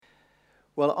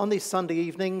Well, on these Sunday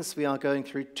evenings, we are going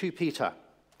through 2 Peter,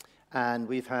 and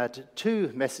we've had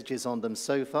 2 messages on them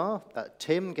so far.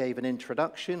 Tim gave an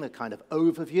introduction, a kind of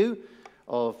overview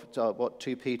of what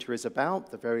 2 Peter is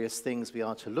about, the various things we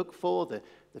are to look for, the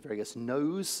various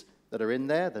knows that are in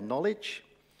there, the knowledge.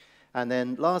 And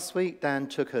then last week, Dan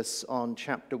took us on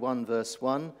chapter 1, verse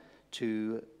 1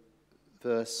 to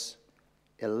verse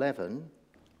 11,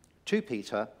 2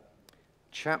 Peter,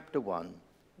 chapter 1,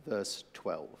 verse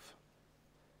 12.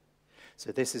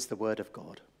 So this is the word of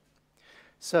God.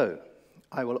 So,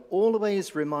 I will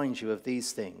always remind you of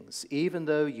these things, even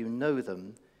though you know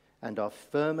them and are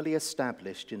firmly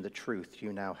established in the truth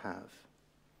you now have.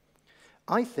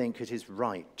 I think it is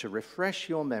right to refresh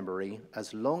your memory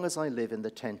as long as I live in the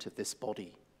tent of this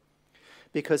body,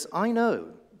 because I know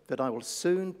that I will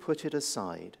soon put it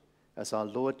aside, as our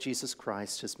Lord Jesus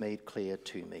Christ has made clear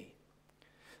to me.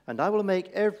 And I will make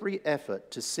every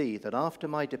effort to see that after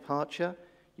my departure,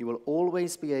 you will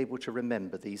always be able to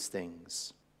remember these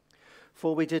things.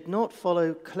 For we did not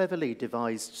follow cleverly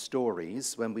devised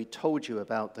stories when we told you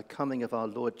about the coming of our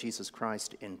Lord Jesus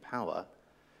Christ in power,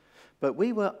 but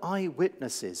we were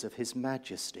eyewitnesses of his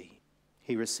majesty.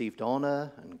 He received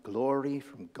honor and glory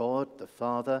from God the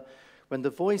Father when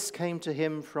the voice came to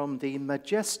him from the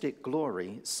majestic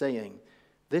glory, saying,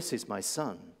 "This is my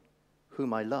Son,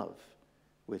 whom I love.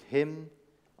 With him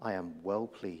I am well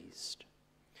pleased."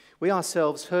 We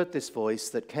ourselves heard this voice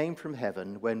that came from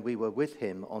heaven when we were with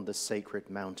him on the sacred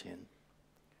mountain.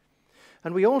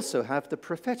 And we also have the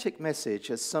prophetic message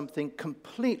as something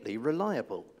completely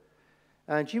reliable,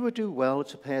 and you would do well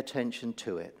to pay attention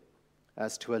to it,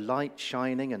 as to a light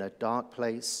shining in a dark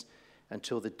place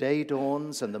until the day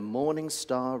dawns and the morning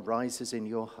star rises in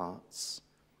your hearts.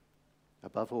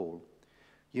 Above all,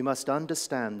 you must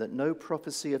understand that no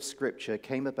prophecy of Scripture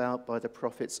came about by the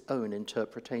prophet's own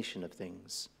interpretation of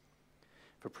things.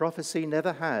 For prophecy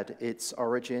never had its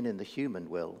origin in the human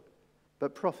will,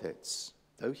 but prophets,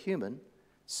 though human,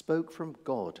 spoke from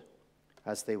God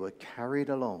as they were carried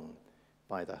along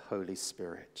by the Holy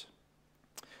Spirit.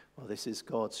 Well, this is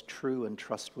God's true and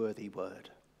trustworthy word.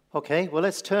 Okay, well,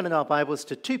 let's turn in our Bibles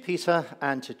to 2 Peter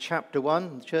and to chapter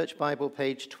 1, Church Bible,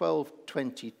 page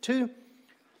 1222.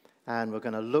 And we're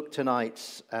going to look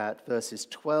tonight at verses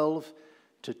 12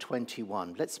 to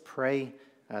 21. Let's pray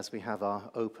as we have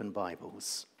our open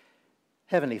Bibles.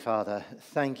 Heavenly Father,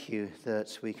 thank you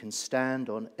that we can stand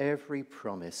on every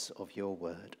promise of your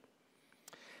word.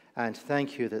 And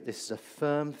thank you that this is a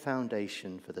firm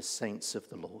foundation for the saints of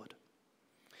the Lord.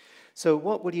 So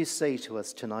what will you say to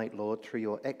us tonight, Lord, through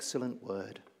your excellent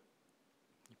word?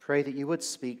 I pray that you would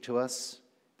speak to us,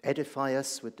 edify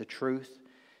us with the truth,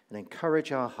 and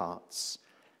encourage our hearts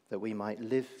that we might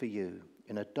live for you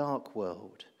in a dark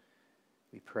world.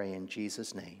 We pray in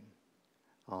Jesus' name.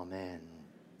 Amen.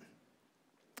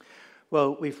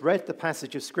 Well, we've read the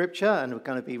passage of Scripture, and we're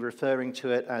going to be referring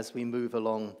to it as we move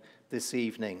along this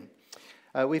evening.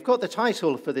 We've got the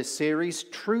title for this series,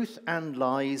 Truth and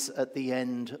Lies at the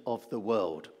End of the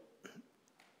World.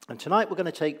 And tonight we're going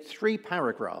to take 3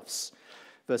 paragraphs,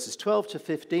 verses 12 to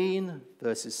 15,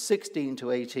 verses 16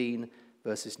 to 18,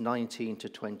 verses 19 to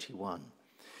 21.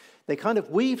 They kind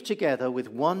of weave together with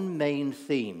one main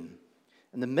theme.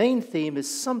 And the main theme is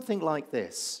something like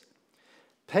this: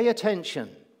 pay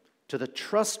attention to the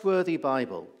trustworthy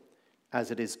Bible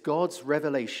as it is God's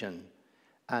revelation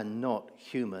and not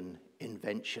human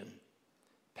invention.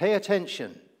 Pay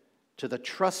attention to the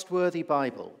trustworthy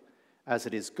Bible as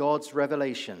it is God's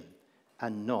revelation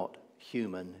and not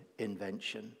human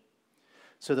invention.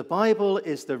 So the Bible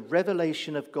is the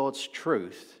revelation of God's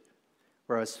truth,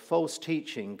 whereas false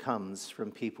teaching comes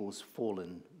from people's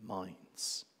fallen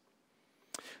minds.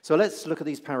 So let's look at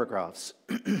these paragraphs.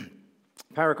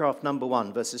 Paragraph number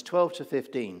 1, verses 12 to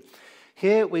 15.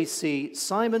 Here we see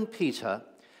Simon Peter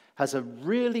has a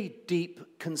really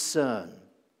deep concern.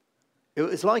 It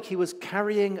was like he was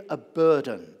carrying a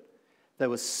burden.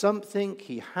 There was something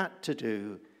he had to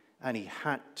do, and he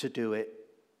had to do it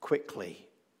quickly.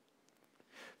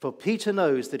 For Peter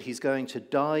knows that he's going to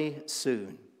die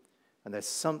soon, and there's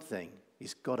something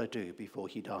he's got to do before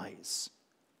he dies.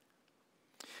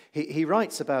 He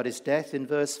writes about his death in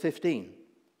verse 15.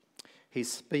 He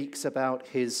speaks about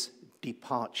his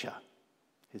departure.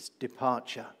 His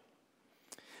departure.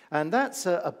 And that's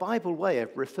a Bible way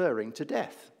of referring to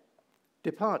death.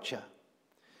 Departure.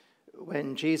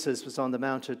 When Jesus was on the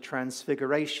Mount of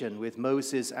Transfiguration with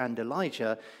Moses and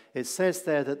Elijah, it says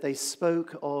there that they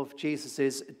spoke of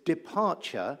Jesus'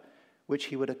 departure, which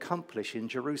he would accomplish in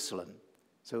Jerusalem.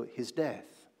 So his death.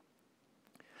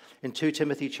 In 2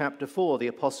 Timothy chapter 4, the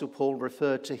Apostle Paul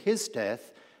referred to his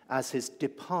death as his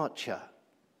departure.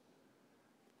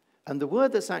 And the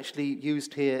word that's actually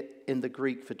used here in the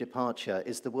Greek for departure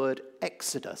is the word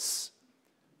exodus,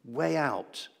 way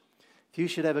out. If you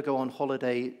should ever go on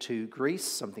holiday to Greece,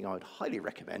 something I would highly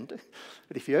recommend,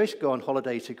 but if you ever go on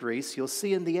holiday to Greece, you'll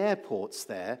see in the airports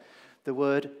there the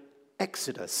word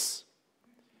exodus,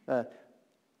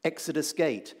 Exodus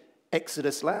Gate,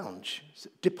 Exodus Lounge,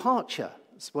 departure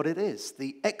is what it is,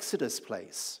 the Exodus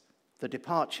place, the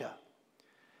departure.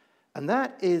 And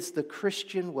that is the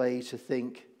Christian way to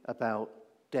think about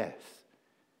death.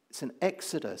 It's an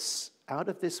exodus out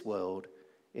of this world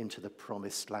into the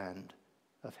promised land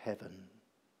of heaven.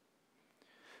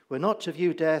 We're not to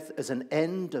view death as an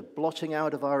end, a blotting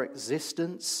out of our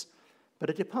existence, but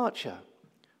a departure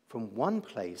from one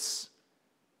place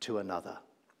to another.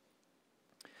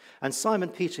 And Simon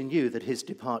Peter knew that his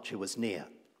departure was near.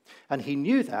 And he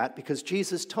knew that because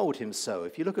Jesus told him so.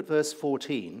 If you look at verse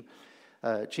 14,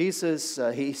 Jesus,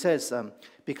 he says,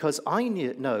 because I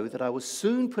know that I will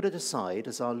soon put it aside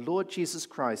as our Lord Jesus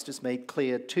Christ has made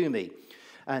clear to me.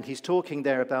 And he's talking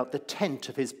there about the tent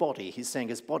of his body. He's saying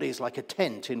his body is like a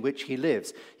tent in which he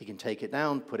lives. He can take it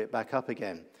down, put it back up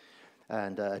again.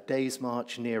 And a day's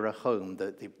march nearer home,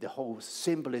 the whole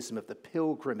symbolism of the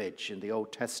pilgrimage in the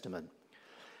Old Testament.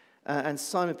 And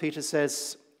Simon Peter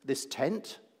says, this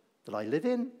tent that I live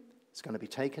in is going to be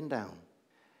taken down,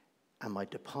 and my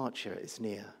departure is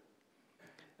near.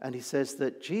 And he says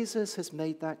that Jesus has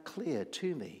made that clear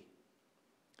to me.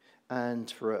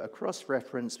 And for a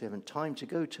cross-reference, we haven't time to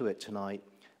go to it tonight,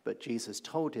 but Jesus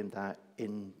told him that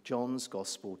in John's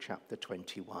Gospel, chapter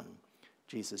 21.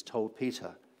 Jesus told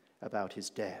Peter about his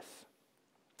death.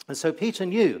 And so Peter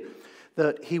knew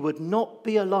that he would not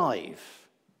be alive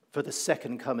for the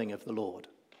second coming of the Lord.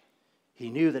 He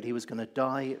knew that he was going to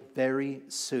die very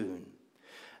soon.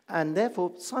 And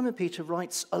therefore, Simon Peter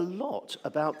writes a lot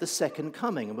about the second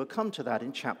coming, and we'll come to that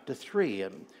in chapter 3,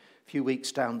 a few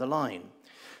weeks down the line.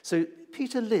 So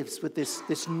Peter lives with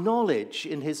this knowledge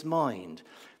in his mind,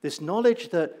 this knowledge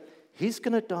that he's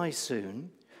going to die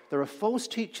soon, there are false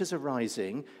teachers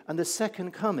arising, and the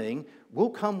second coming will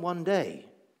come one day.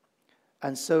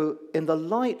 And so in the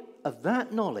light of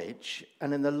that knowledge,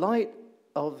 and in the light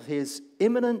of his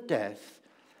imminent death,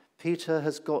 Peter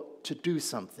has got to do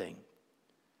something.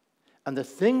 And the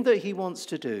thing that he wants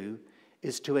to do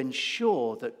is to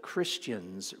ensure that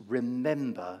Christians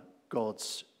remember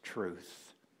God's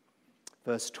truth.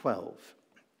 Verse 12.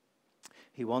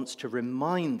 He wants to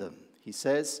remind them. He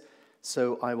says,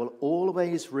 so I will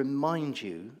always remind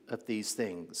you of these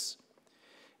things.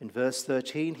 In verse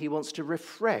 13, he wants to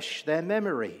refresh their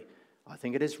memory. I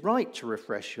think it is right to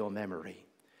refresh your memory.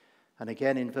 And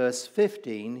again in verse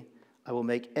 15, I will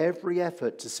make every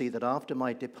effort to see that after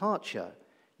my departure,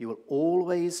 you will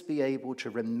always be able to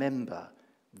remember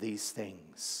these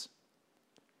things.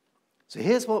 So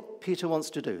here's what Peter wants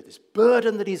to do. This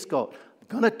burden that he's got.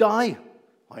 I'm going to die.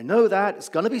 I know that. It's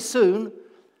going to be soon.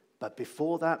 But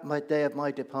before that my day of my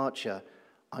departure,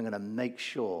 I'm going to make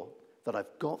sure that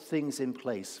I've got things in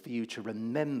place for you to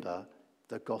remember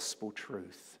the gospel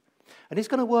truth. And he's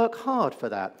going to work hard for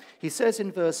that. He says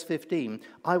in verse 15,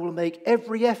 I will make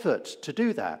every effort to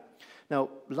do that. Now,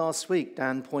 last week,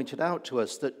 Dan pointed out to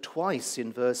us that twice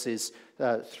in verses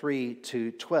 3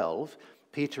 to 12,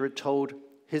 Peter had told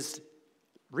his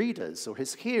readers or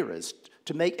his hearers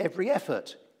to make every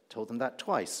effort. Told them that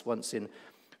twice, once in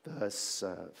verse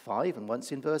 5 and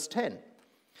once in verse 10.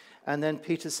 And then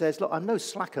Peter says, look, I'm no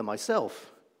slacker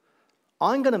myself.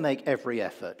 I'm going to make every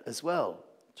effort as well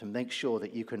to make sure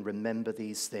that you can remember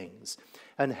these things.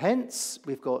 And hence,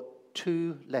 we've got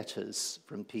two letters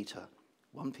from Peter.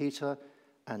 1 Peter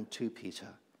and 2 Peter,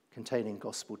 containing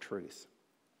gospel truth.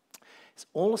 It's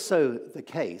also the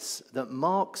case that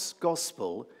Mark's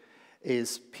gospel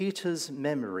is Peter's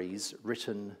memories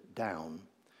written down.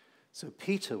 So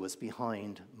Peter was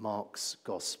behind Mark's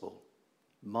gospel.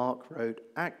 Mark wrote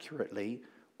accurately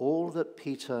all that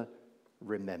Peter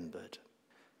remembered.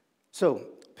 So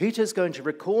Peter's going to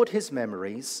record his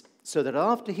memories so that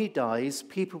after he dies,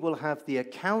 people will have the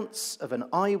accounts of an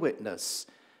eyewitness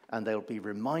and they'll be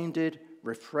reminded,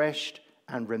 refreshed,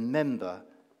 and remember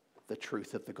the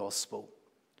truth of the gospel.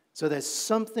 So there's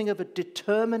something of a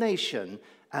determination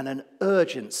and an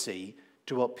urgency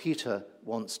to what Peter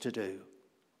wants to do.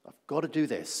 I've got to do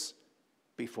this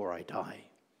before I die.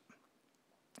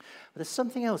 But there's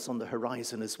something else on the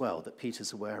horizon as well that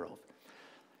Peter's aware of.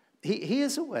 He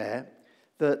is aware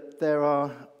that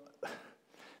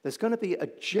there's going to be a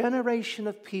generation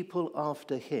of people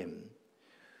after him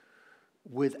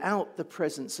without the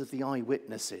presence of the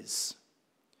eyewitnesses.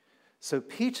 So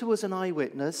Peter was an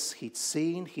eyewitness. He'd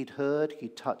seen, he'd heard,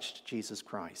 he'd touched Jesus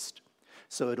Christ.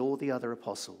 So had all the other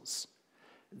apostles.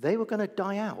 They were going to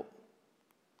die out.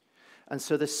 And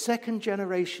so the second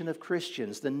generation of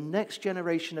Christians, the next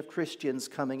generation of Christians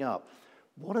coming up,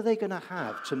 what are they going to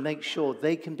have to make sure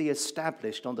they can be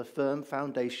established on the firm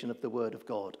foundation of the Word of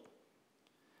God?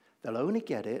 They'll only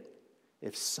get it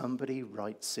if somebody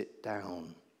writes it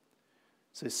down.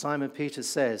 So Simon Peter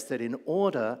says that in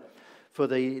order for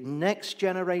the next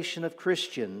generation of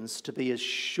Christians to be as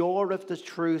sure of the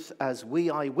truth as we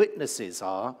eyewitnesses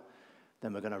are,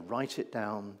 then we're going to write it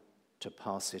down to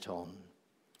pass it on.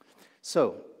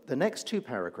 So the next two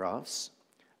paragraphs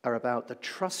are about the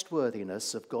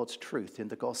trustworthiness of God's truth in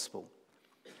the gospel.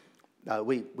 Now,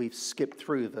 we've skipped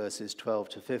through verses 12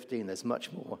 to 15. There's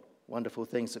much more wonderful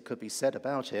things that could be said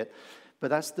about it, but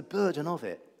that's the burden of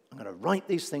it. I'm going to write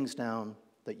these things down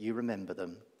that you remember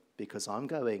them, because I'm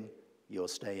going, you're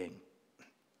staying.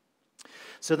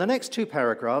 So the next two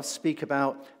paragraphs speak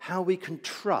about how we can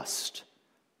trust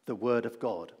the Word of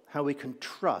God, how we can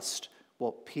trust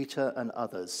what Peter and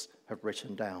others have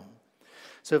written down.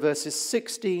 So verses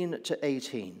 16 to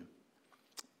 18,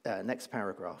 next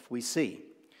paragraph, we see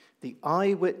the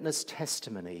eyewitness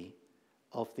testimony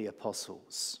of the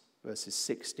apostles, verses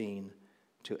 16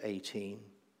 to 18.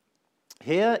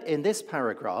 Here in this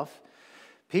paragraph,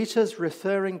 Peter's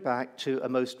referring back to a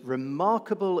most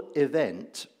remarkable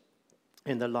event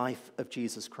in the life of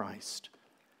Jesus Christ,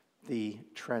 the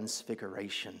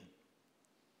Transfiguration.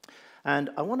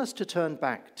 And I want us to turn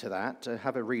back to that, to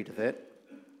have a read of it,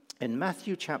 in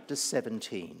Matthew chapter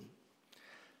 17.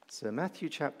 So Matthew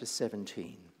chapter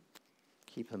 17.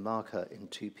 Keep a marker in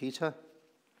 2 Peter.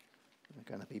 We're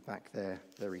going to be back there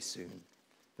very soon.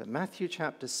 But Matthew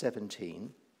chapter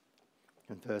 17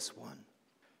 and verse 1.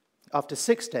 After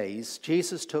 6 days,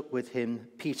 Jesus took with him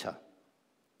Peter,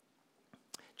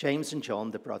 James and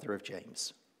John, the brother of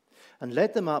James, and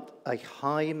led them up a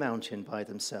high mountain by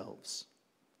themselves.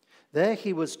 There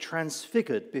he was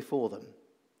transfigured before them.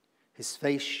 His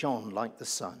face shone like the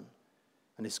sun,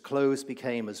 and his clothes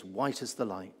became as white as the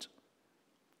light.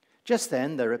 Just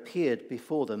then there appeared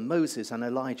before them Moses and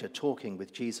Elijah talking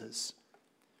with Jesus.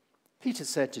 Peter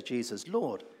said to Jesus,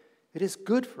 "Lord, it is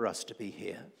good for us to be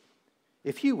here.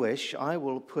 If you wish, I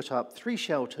will put up 3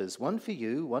 shelters, one for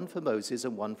you, one for Moses,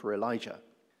 and one for Elijah."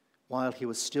 While he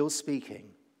was still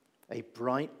speaking, a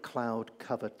bright cloud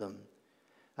covered them,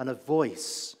 and a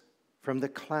voice from the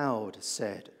cloud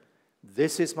said,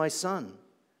 "This is my son,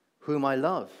 whom I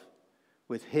love.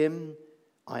 With him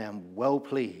I am well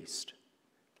pleased.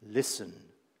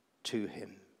 Listen to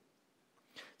him."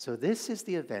 So this is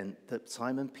the event that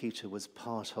Simon Peter was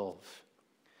part of.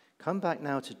 Come back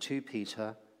now to 2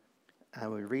 Peter,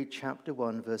 and we read chapter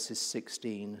 1, verses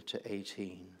 16 to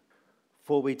 18.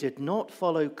 "For we did not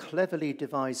follow cleverly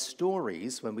devised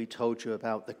stories when we told you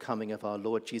about the coming of our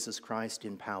Lord Jesus Christ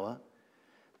in power,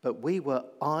 but we were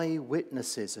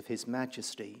eyewitnesses of his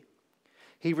majesty.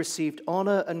 He received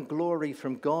honor and glory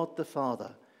from God the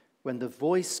Father when the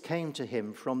voice came to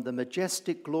him from the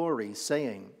majestic glory,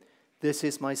 saying, 'This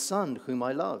is my Son, whom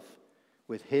I love.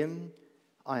 With him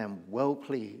I am well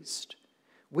pleased.'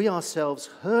 We ourselves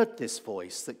heard this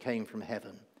voice that came from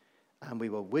heaven, and we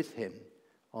were with him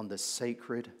on the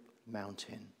sacred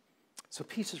mountain." So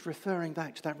Peter's referring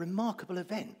back to that remarkable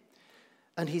event.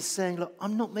 And he's saying, look,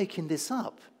 I'm not making this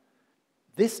up.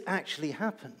 This actually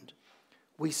happened.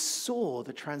 We saw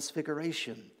the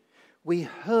transfiguration. We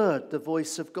heard the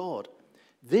voice of God.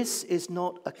 This is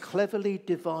not a cleverly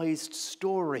devised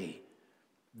story.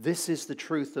 This is the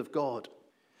truth of God.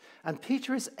 And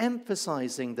Peter is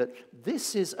emphasizing that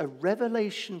this is a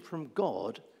revelation from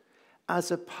God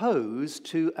as opposed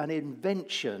to an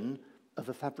invention of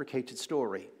a fabricated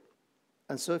story.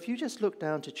 And so if you just look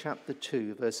down to chapter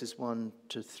 2, verses 1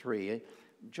 to 3,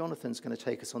 Jonathan's going to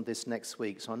take us on this next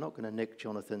week, so I'm not going to nick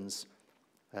Jonathan's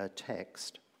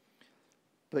text.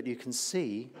 But you can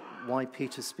see why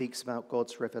Peter speaks about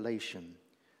God's revelation.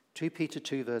 2 Peter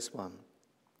 2, verse 1.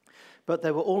 "But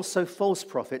there were also false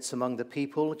prophets among the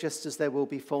people, just as there will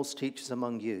be false teachers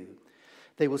among you.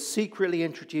 They will secretly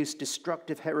introduce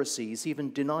destructive heresies,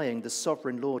 even denying the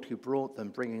sovereign Lord who brought them,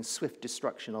 bringing swift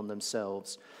destruction on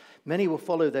themselves. Many will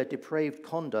follow their depraved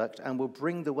conduct and will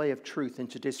bring the way of truth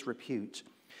into disrepute.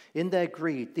 In their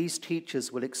greed, these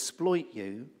teachers will exploit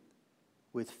you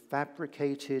with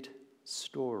fabricated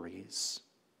stories."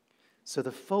 So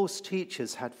the false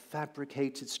teachers had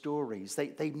fabricated stories.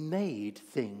 They made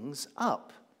things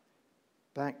up.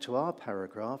 Back to our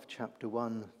paragraph, chapter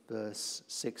 1, verse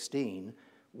 16.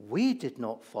 We did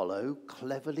not follow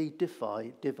cleverly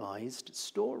devised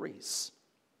stories.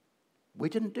 We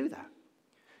didn't do that.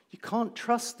 You can't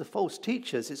trust the false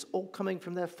teachers. It's all coming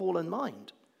from their fallen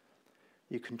mind.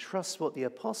 You can trust what the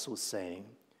apostle's saying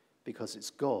because it's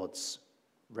God's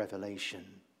revelation.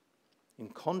 In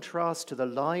contrast to the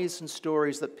lies and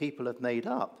stories that people have made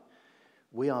up,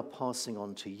 we are passing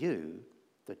on to you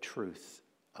the truth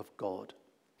of God.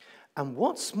 And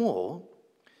what's more,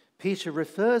 Peter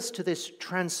refers to this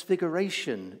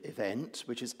transfiguration event,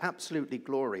 which is absolutely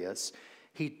glorious.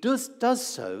 He does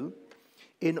so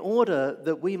in order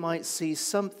that we might see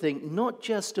something not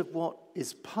just of what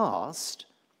is past,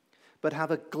 but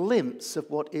have a glimpse of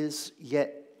what is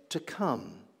yet to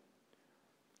come.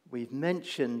 We've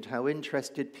mentioned how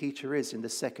interested Peter is in the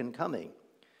second coming.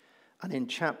 And in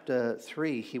chapter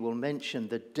 3, he will mention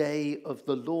the day of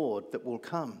the Lord that will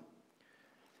come.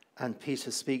 And Peter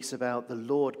speaks about the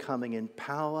Lord coming in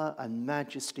power and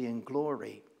majesty and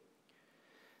glory.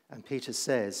 And Peter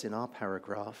says in our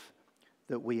paragraph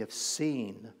that we have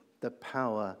seen the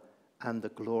power and the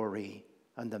glory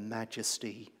and the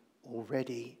majesty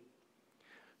already.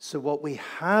 So what we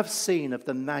have seen of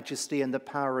the majesty and the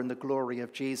power and the glory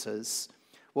of Jesus,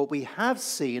 what we have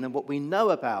seen and what we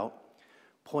know about,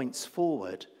 points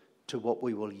forward to what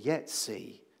we will yet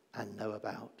see and know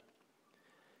about.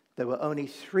 There were only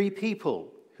 3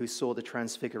 people who saw the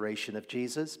transfiguration of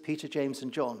Jesus, Peter, James,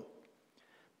 and John.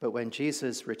 But when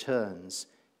Jesus returns,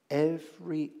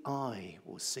 every eye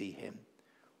will see him.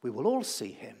 We will all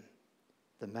see him,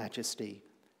 the majesty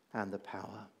and the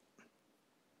power.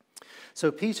 So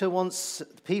Peter wants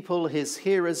people, his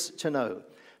hearers, to know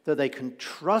that they can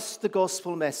trust the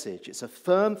gospel message. It's a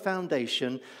firm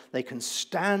foundation. They can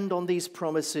stand on these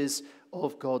promises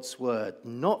of God's word,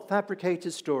 not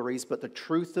fabricated stories, but the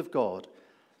truth of God.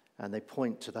 And they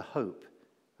point to the hope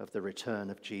of the return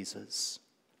of Jesus.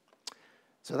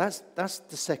 So that's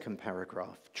the second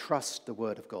paragraph, trust the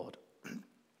word of God.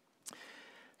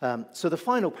 So the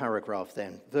final paragraph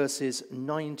then, verses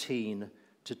 19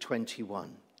 to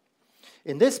 21.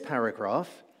 In this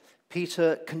paragraph,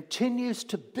 Peter continues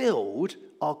to build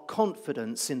our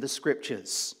confidence in the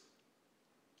scriptures.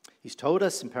 He's told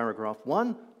us in paragraph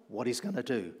 1 what he's going to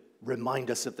do, remind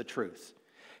us of the truth.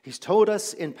 He's told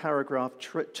us in paragraph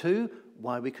 2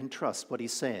 why we can trust what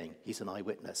he's saying. He's an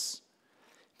eyewitness.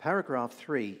 Paragraph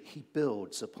 3, he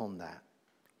builds upon that.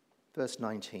 Verse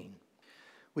 19.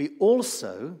 We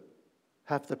also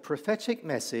have the prophetic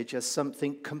message as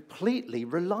something completely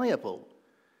reliable,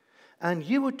 and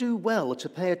you would do well to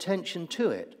pay attention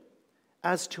to it,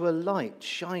 as to a light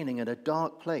shining in a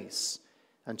dark place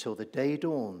until the day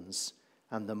dawns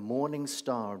and the morning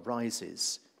star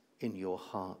rises in your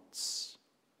hearts.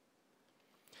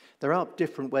 There are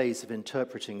different ways of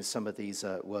interpreting some of these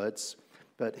words,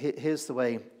 but here's the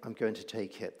way I'm going to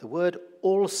take it. The word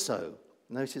also,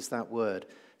 notice that word,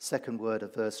 second word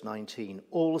of verse 19,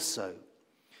 also.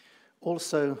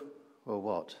 Also, or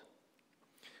what?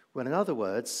 Well, in other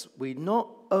words, we not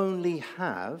only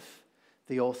have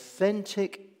the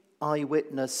authentic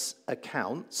eyewitness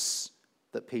accounts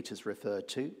that Peter's referred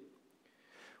to,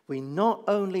 we not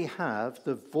only have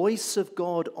the voice of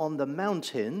God on the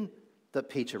mountain that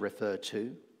Peter referred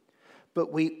to,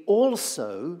 but we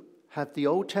also have the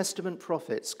Old Testament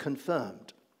prophets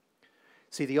confirmed.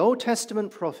 See, the Old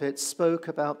Testament prophets spoke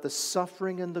about the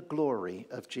suffering and the glory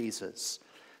of Jesus.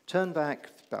 Turn back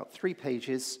about 3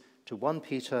 pages to 1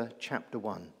 Peter chapter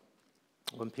 1.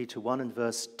 1 Peter 1 and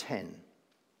verse 10.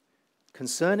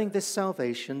 Concerning this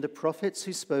salvation, the prophets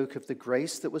who spoke of the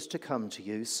grace that was to come to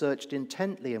you searched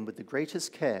intently and with the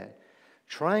greatest care,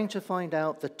 trying to find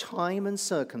out the time and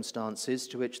circumstances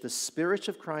to which the Spirit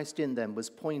of Christ in them was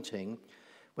pointing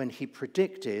when he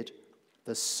predicted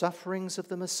the sufferings of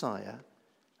the Messiah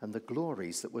and the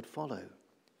glories that would follow.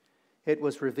 It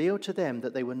was revealed to them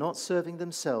that they were not serving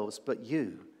themselves but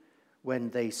you,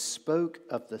 when they spoke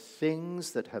of the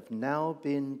things that have now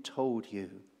been told you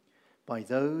by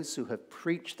those who have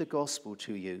preached the gospel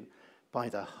to you by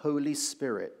the Holy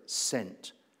Spirit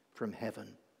sent from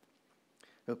heaven.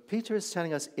 Now, Peter is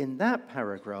telling us in that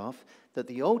paragraph that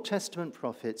the Old Testament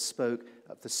prophets spoke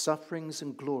of the sufferings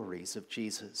and glories of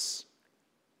Jesus.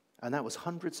 And that was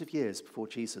hundreds of years before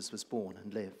Jesus was born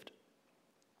and lived.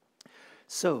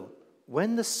 So,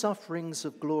 when the sufferings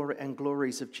of glory and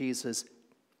glories of Jesus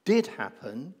did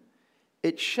happen,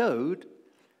 it showed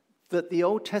that the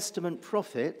Old Testament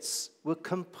prophets were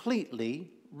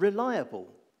completely reliable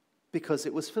because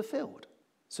it was fulfilled.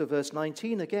 So verse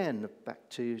 19 again, back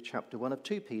to chapter 1 of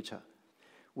 2 Peter.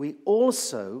 We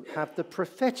also have the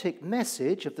prophetic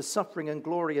message of the suffering and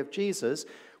glory of Jesus.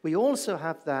 We also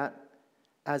have that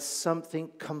as something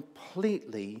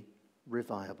completely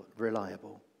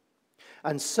reliable.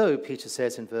 And so, Peter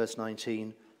says in verse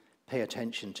 19, pay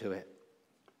attention to it.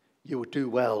 You will do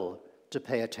well to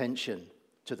pay attention.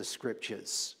 to the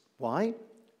scriptures. Why?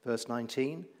 Verse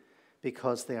 19,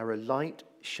 because they are a light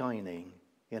shining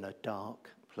in a dark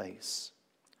place.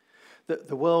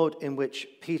 The world in which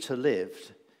Peter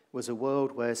lived was a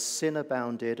world where sin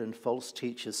abounded and false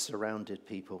teachers surrounded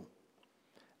people.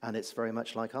 And it's very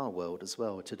much like our world as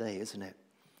well today, isn't it?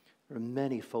 There are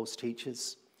many false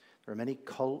teachers. There are many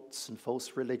cults and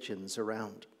false religions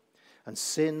around. And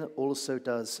sin also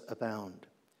does abound.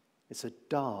 It's a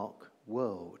dark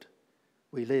world.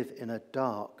 We live in a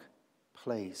dark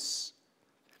place.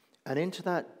 And into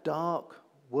that dark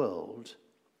world,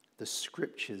 the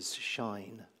scriptures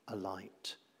shine a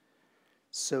light.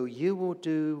 So you will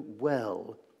do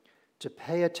well to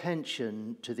pay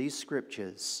attention to these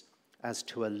scriptures as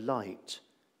to a light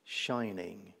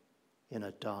shining in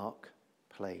a dark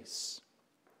place.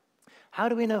 How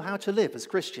do we know how to live as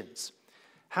Christians?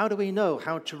 How do we know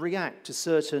how to react to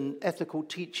certain ethical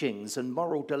teachings and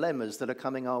moral dilemmas that are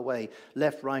coming our way,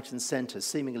 left, right, and center,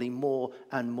 seemingly more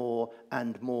and more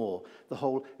and more? The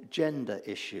whole gender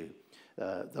issue,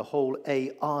 the whole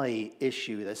AI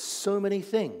issue. There's so many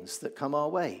things that come our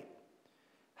way.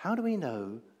 How do we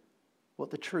know what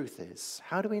the truth is?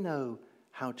 How do we know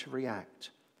how to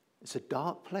react? It's a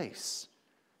dark place.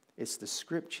 It's the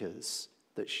scriptures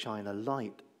that shine a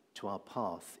light to our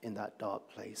path in that dark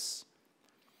place.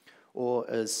 Or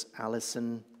as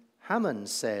Alison Hammond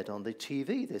said on the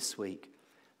TV this week,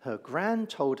 her gran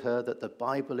told her that the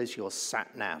Bible is your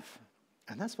sat-nav.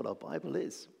 And that's what our Bible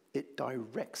is. It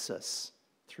directs us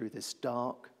through this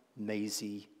dark,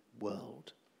 mazy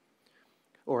world.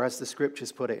 Or as the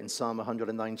scriptures put it in Psalm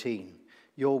 119,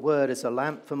 your word is a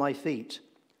lamp for my feet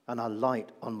and a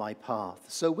light on my path.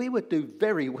 So we would do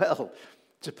very well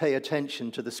to pay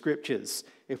attention to the scriptures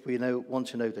if we want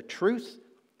to know the truth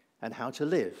and how to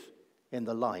live in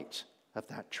the light of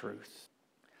that truth.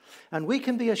 And we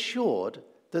can be assured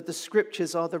that the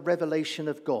scriptures are the revelation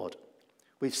of God.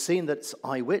 We've seen that it's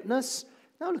eyewitness.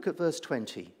 Now look at verse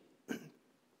 20.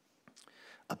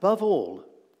 Above all,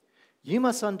 you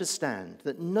must understand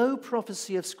that no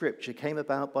prophecy of Scripture came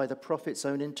about by the prophet's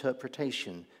own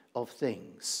interpretation of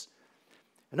things.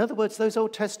 In other words, those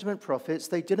Old Testament prophets,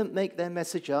 they didn't make their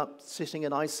message up sitting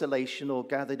in isolation or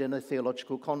gathered in a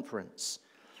theological conference.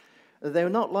 They're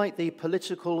not like the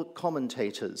political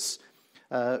commentators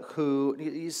who,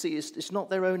 you see, it's not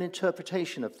their own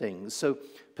interpretation of things. So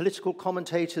political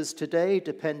commentators today,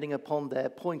 depending upon their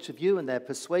point of view and their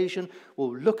persuasion,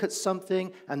 will look at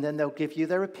something and then they'll give you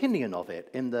their opinion of it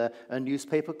in a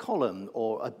newspaper column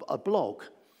or a blog.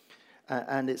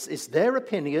 And it's their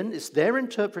opinion, it's their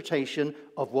interpretation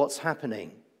of what's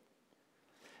happening.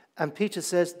 And Peter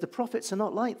says the prophets are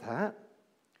not like that.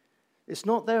 It's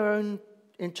not their own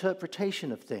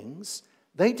interpretation of things.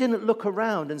 They didn't look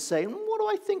around and say, what do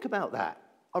I think about that?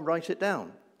 I'll write it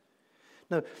down.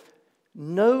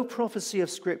 No prophecy of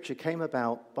Scripture came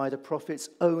about by the prophet's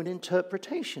own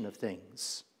interpretation of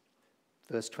things.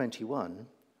 Verse 21,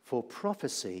 for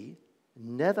prophecy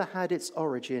never had its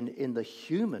origin in the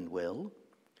human will,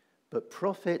 but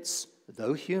prophets,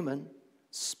 though human,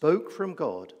 spoke from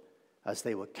God as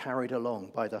they were carried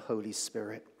along by the Holy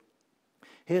Spirit.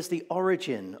 Here's the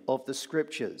origin of the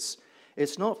scriptures.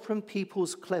 It's not from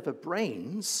people's clever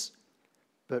brains,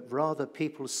 but rather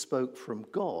people spoke from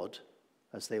God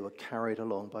as they were carried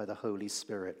along by the Holy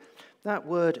Spirit. That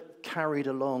word carried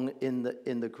along in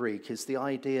the Greek is the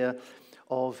idea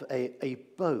of a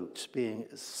boat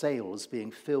sails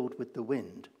being filled with the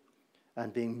wind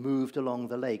and being moved along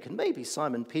the lake. And maybe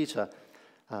Simon Peter,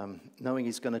 knowing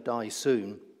he's going to die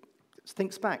soon,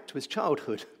 thinks back to his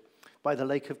childhood by the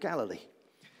Lake of Galilee.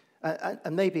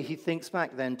 And maybe he thinks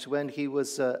back then to when he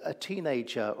was a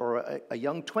teenager or a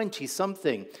young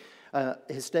 20-something,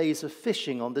 his days of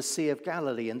fishing on the Sea of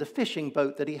Galilee and the fishing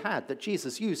boat that he had that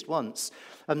Jesus used once.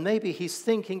 And maybe he's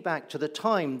thinking back to the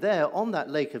time there on that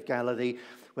Lake of Galilee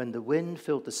when the wind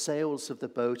filled the sails of the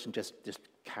boat and just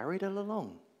carried it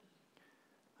along.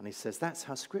 And he says that's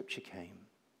how Scripture came.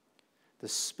 The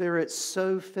Spirit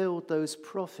so filled those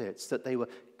prophets that they were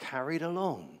carried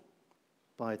along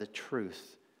by the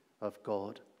truth of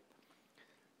God.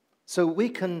 So we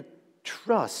can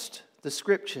trust the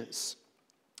Scriptures.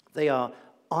 They are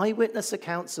eyewitness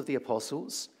accounts of the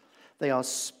apostles. They are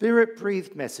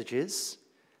Spirit-breathed messages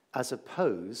as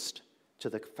opposed to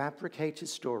the fabricated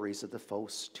stories of the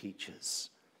false teachers.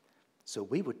 So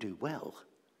we would do well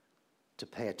to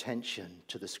pay attention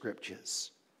to the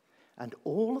Scriptures. And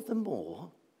all of the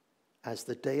more as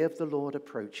the day of the Lord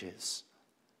approaches.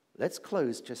 Let's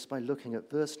close just by looking at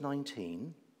verse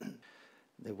 19.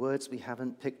 The words we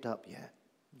haven't picked up yet.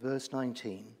 Verse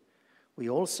 19. We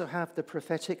also have the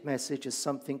prophetic message as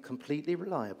something completely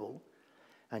reliable,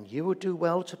 and you will do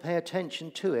well to pay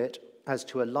attention to it as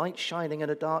to a light shining in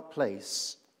a dark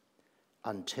place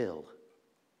until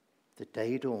the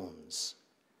day dawns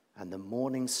and the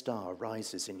morning star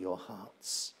rises in your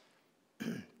hearts.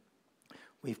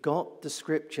 We've got the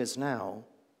scriptures now.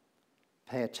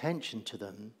 Pay attention to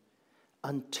them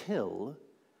until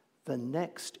the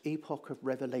next epoch of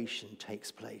revelation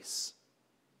takes place.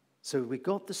 So we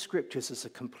got the scriptures as a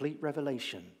complete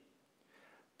revelation,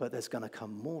 but there's going to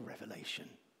come more revelation.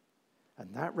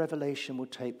 And that revelation will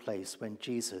take place when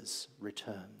Jesus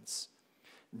returns.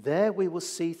 There we will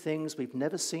see things we've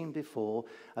never seen before,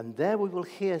 and there we will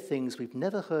hear things we've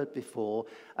never heard before,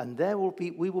 and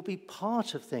we will be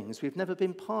part of things we've never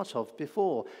been part of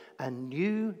before. And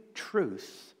new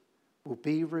truth will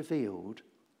be revealed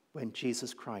when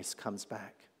Jesus Christ comes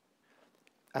back.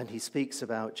 And he speaks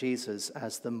about Jesus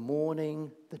as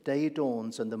the day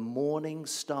dawns and the morning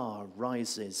star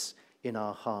rises in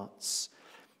our hearts.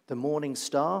 The morning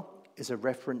star is a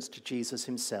reference to Jesus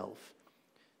himself.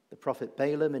 The prophet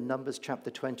Balaam in Numbers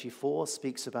chapter 24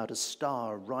 speaks about a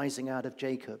star rising out of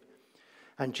Jacob.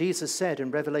 And Jesus said in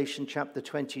Revelation chapter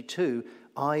 22,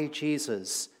 I,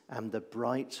 Jesus, am the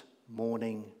bright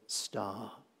morning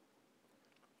star.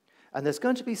 And there's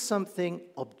going to be something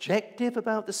objective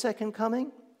about the second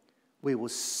coming. We will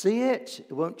see it.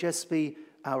 It won't just be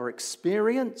our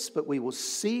experience, but we will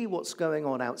see what's going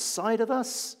on outside of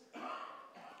us.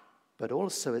 But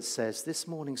also it says this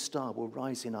morning star will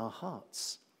rise in our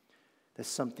hearts. There's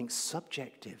something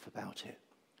subjective about it.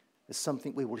 There's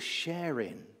something we will share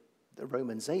in, the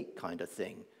Romans 8 kind of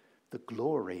thing, the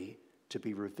glory to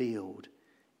be revealed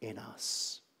in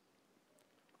us.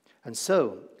 And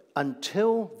so,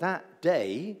 until that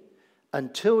day,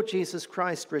 until Jesus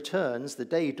Christ returns, the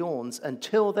day dawns,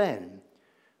 until then,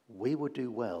 we will do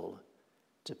well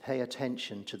to pay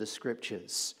attention to the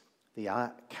scriptures, the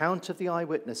account of the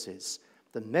eyewitnesses,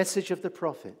 the message of the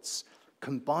prophets,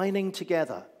 combining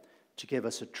together to give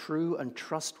us a true and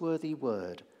trustworthy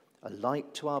word, a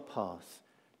light to our path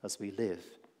as we live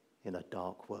in a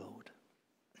dark world.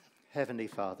 Heavenly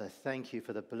Father, thank you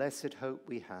for the blessed hope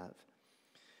we have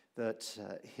that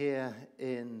here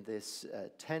in this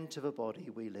tent of a body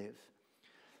we live.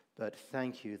 But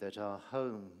thank you that our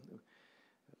home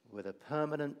with a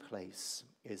permanent place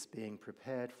is being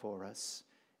prepared for us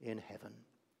in heaven.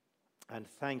 And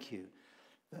thank you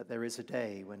that there is a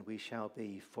day when we shall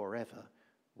be forever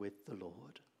with the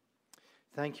Lord.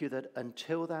 Thank you that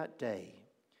until that day,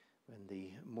 when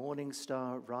the morning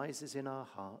star rises in our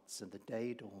hearts and the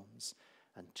day dawns,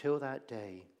 until that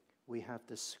day we have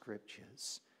the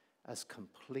scriptures as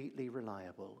completely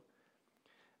reliable.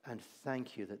 And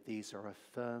thank you that these are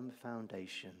a firm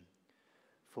foundation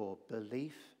for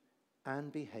belief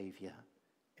and behavior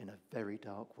in a very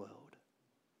dark world.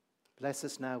 Bless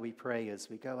us now, we pray, as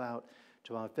we go out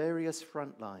to our various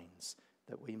front lines,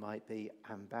 that we might be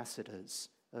ambassadors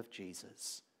of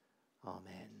Jesus.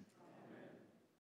 Amen.